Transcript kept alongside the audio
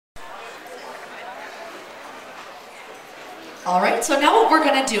All right, so now what we're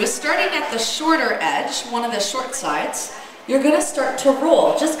gonna do is, starting at the shorter edge, one of the short sides, you're gonna start to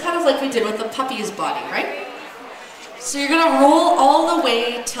roll, just kind of like we did with the puppy's body, right? So you're gonna roll all the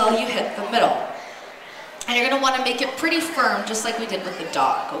way till you hit the middle. And you're gonna wanna make it pretty firm, just like we did with the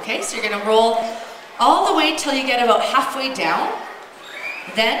dog, okay? So you're gonna roll all the way till you get about halfway down.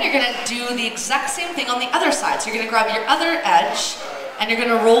 Then you're gonna do the exact same thing on the other side. So you're gonna grab your other edge, and you're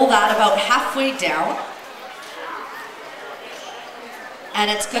gonna roll that about halfway down. And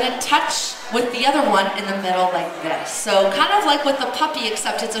it's gonna touch with the other one in the middle like this. So kind of like with the puppy,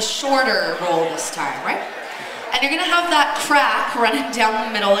 except it's a shorter roll this time, right? And you're gonna have that crack running down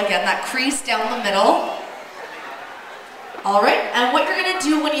the middle again, that crease down the middle. All right, and what you're gonna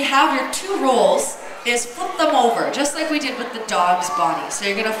do when you have your two rolls is flip them over, just like we did with the dog's body. So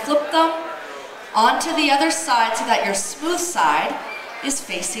you're gonna flip them onto the other side so that your smooth side is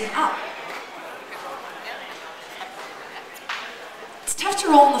facing up. It's tough to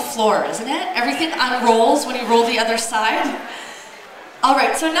roll on the floor, isn't it? Everything unrolls when you roll the other side. All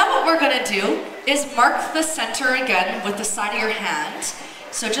right, so now what we're gonna do is mark the center again with the side of your hand.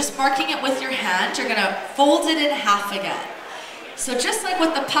 So just marking it with your hand, you're gonna fold it in half again. So just like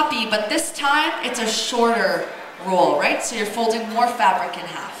with the puppy, but this time it's a shorter roll, right? So you're folding more fabric in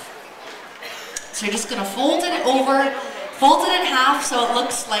half. So you're just gonna fold it over, fold it in half so it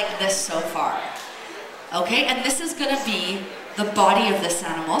looks like this so far. Okay, and this is gonna be the body of this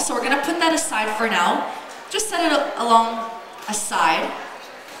animal. So we're gonna put that aside for now. Just set it along a side,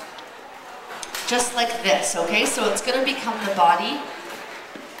 just like this, okay? So it's gonna become the body.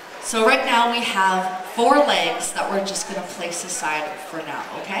 So right now we have 4 legs that we're just gonna place aside for now,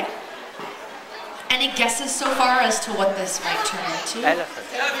 okay? Any guesses so far as to what this might turn into? Elephant.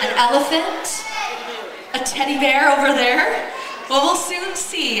 An elephant? A teddy bear over there? Well, we'll soon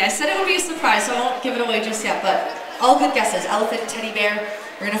see. I said it would be a surprise, so I won't give it away just yet, but all good guesses. Elephant, teddy bear.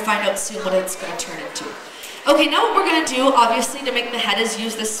 We're gonna find out soon what it's gonna turn into. Okay, now what we're gonna do, obviously, to make the head is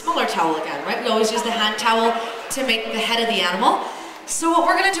use this smaller towel again, right? We always use the hand towel to make the head of the animal. So what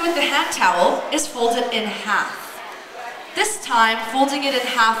we're gonna do with the hand towel is fold it in half. This time, folding it in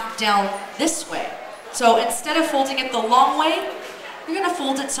half down this way. So instead of folding it the long way, you're gonna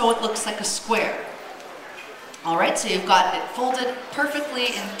fold it so it looks like a square. All right, so you've got it folded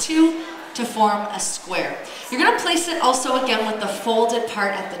perfectly in 2 to form a square. You're gonna place it also again with the folded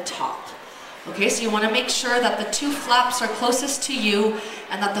part at the top. Okay, so you wanna make sure that the 2 flaps are closest to you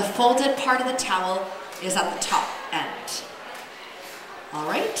and that the folded part of the towel is at the top end. All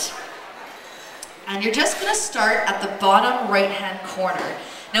right, and you're just gonna start at the bottom right-hand corner.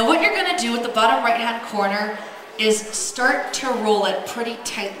 Now what you're gonna do with the bottom right-hand corner is start to roll it pretty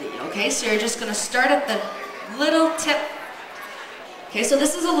tightly, okay? So you're just gonna start at the little tip. Okay, so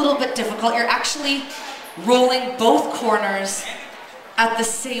this is a little bit difficult. You're actually rolling both corners at the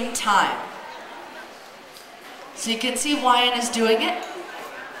same time. So you can see Wyan is doing it.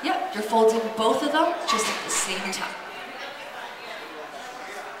 Yep, you're folding both of them just at the same time.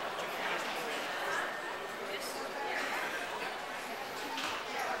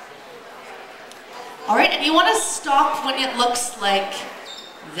 All right, and you want to stop when it looks like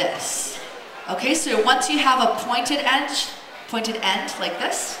this. Okay, so once you have a pointed end like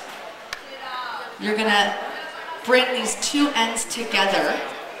this, you're gonna bring these 2 ends together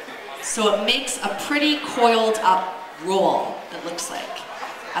so it makes a pretty coiled up roll, it looks like,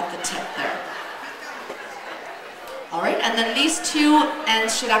 at the tip there. All right, and then these 2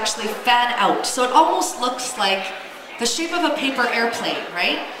 ends should actually fan out. So it almost looks like the shape of a paper airplane,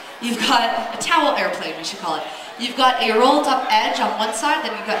 right? You've got a towel airplane, we should call it. You've got a rolled up edge on one side,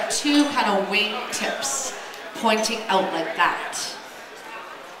 then you've got 2 kind of wing tips pointing out like that.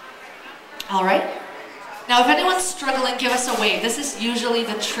 All right. Now if anyone's struggling, give us a wave. This is usually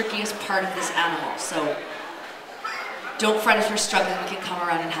the trickiest part of this animal, so don't fret if you're struggling, we can come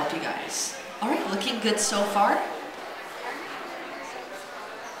around and help you guys. All right, looking good so far.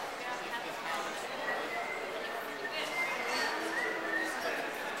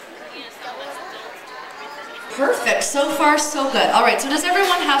 Perfect, so far so good. All right, so does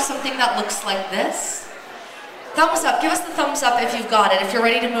everyone have something that looks like this? Thumbs up, give us the thumbs up if you've got it, if you're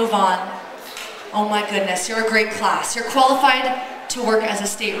ready to move on. Oh my goodness, you're a great class. You're qualified to work as a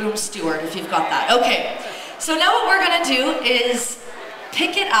stateroom steward if you've got that. Okay, so now what we're gonna do is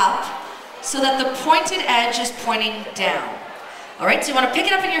pick it up so that the pointed edge is pointing down. All right, so you wanna pick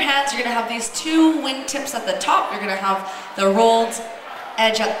it up in your hands. You're gonna have these 2 wing tips at the top. You're gonna have the rolled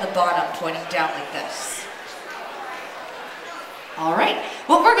edge at the bottom pointing down like this. All right,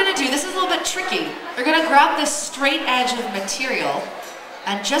 what we're gonna do, this is a little bit tricky. We're gonna grab this straight edge of material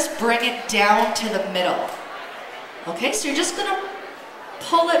and just bring it down to the middle. Okay, so you're just gonna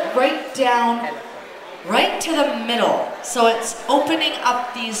pull it right down, right to the middle. So it's opening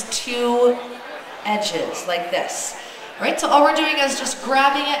up these two edges like this. All right, so all we're doing is just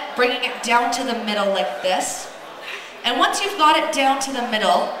grabbing it, bringing it down to the middle like this. And once you've got it down to the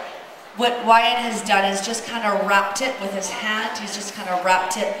middle, what Wyatt has done is just kind of wrapped it with his hand. He's just kind of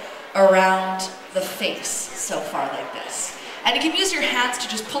wrapped it around the face so far like this. And you can use your hands to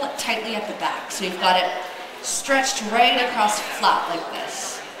just pull it tightly at the back. So you've got it stretched right across flat like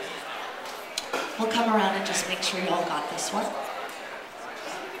this. We'll come around and just make sure you all got this one.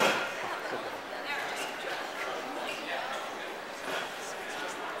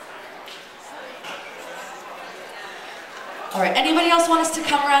 All right, anybody else want us to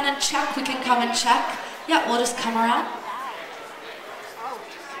come around and check? We can come and check. Yeah, we'll just come around.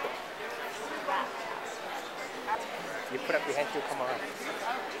 You put up your hand to come around.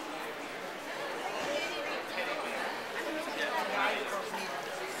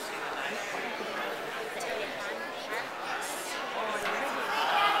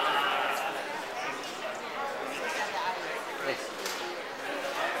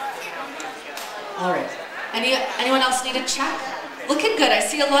 All right. Anyone else need a check? Looking good. I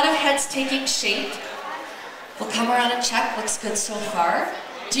see a lot of heads taking shape. We'll come around and check. Looks good so far.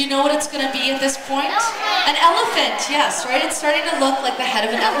 Do you know what it's going to be at this point? An elephant, yes, right? It's starting to look like the head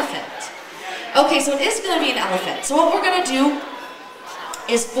of an elephant. Okay, so it is going to be an elephant. So what we're going to do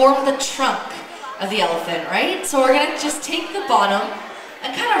is form the trunk of the elephant, right? So we're going to just take the bottom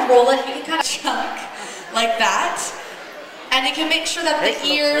and kind of roll it. You can kind of chunk like that. And you can make sure that the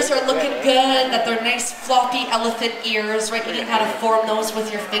ears are looking good, that they're nice floppy elephant ears, right? You can kind of form those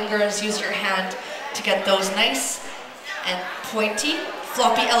with your fingers, use your hand to get those nice and pointy,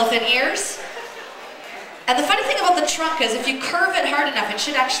 floppy elephant ears. And the funny thing about the trunk is if you curve it hard enough, it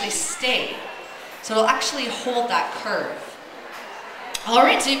should actually stay. So it'll actually hold that curve. All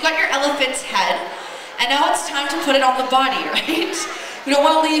right, so you've got your elephant's head, and now it's time to put it on the body, right? We don't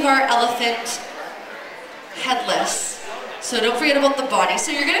want to leave our elephant headless. So don't forget about the body.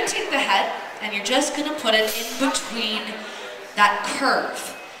 So you're going to take the head and you're just going to put it in between that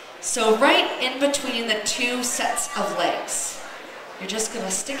curve. So right in between the two sets of legs. You're just going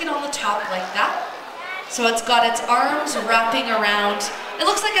to stick it on the top like that. So it's got its arms wrapping around. It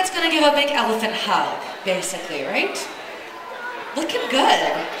looks like it's going to give a big elephant hug, basically, right? Looking good.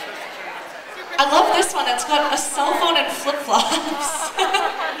 I love this one. It's got a cell phone and flip-flops.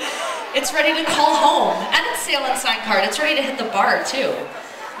 It's ready to call home, and it's sail and sign card. It's ready to hit the bar too.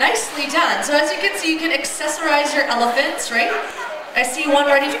 Nicely done. So as you can see, you can accessorize your elephants, right? I see one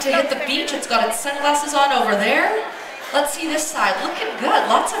ready to hit the beach. It's got its sunglasses on over there. Let's see this side. Looking good.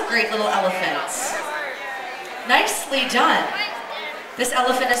 Lots of great little elephants. Nicely done. This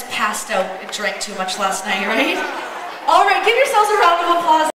elephant has passed out and drank too much last night, right? All right, give yourselves a round of applause.